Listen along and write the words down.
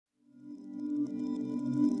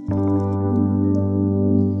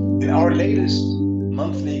our latest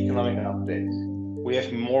monthly economic update, we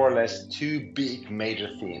have more or less two big major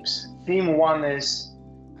themes. Theme one is,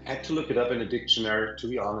 I had to look it up in a dictionary, to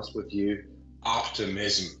be honest with you,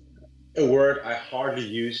 optimism. A word I hardly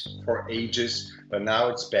used for ages, but now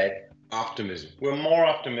it's back, optimism. We're more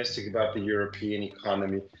optimistic about the European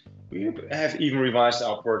economy. We have even revised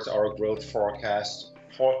upwards our growth forecast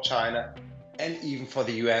for China and even for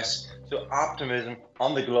the US. So optimism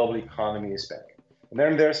on the global economy is back. And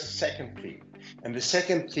then there's a second theme. And the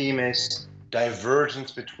second theme is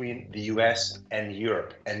divergence between the US and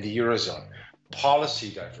Europe and the Eurozone. Policy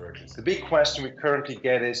divergence. The big question we currently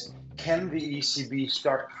get is, can the ECB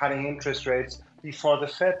start cutting interest rates before the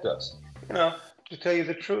Fed does? To tell you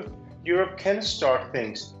the truth, Europe can start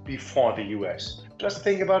things before the US. Just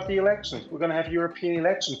think about the elections. We're going to have European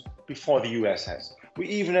elections before the US has. We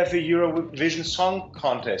even have a Eurovision Song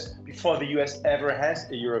Contest before the US ever has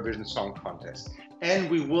a Eurovision Song Contest.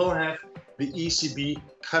 And we will have the ECB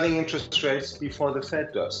cutting interest rates before the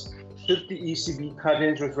Fed does. Should the ECB cut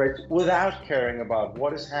interest rates without caring about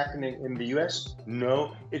what is happening in the US?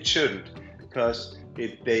 No, it shouldn't, because the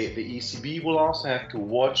ECB will also have to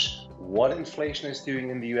watch what inflation is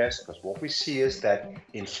doing in the US, because what we see is that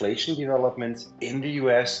inflation developments in the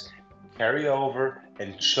US carry over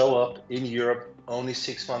and show up in Europe only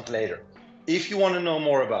 6 months later. If you want to know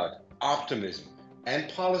more about optimism and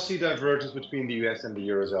policy divergence between the US and the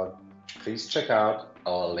Eurozone, please check out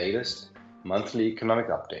our latest monthly economic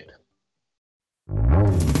update.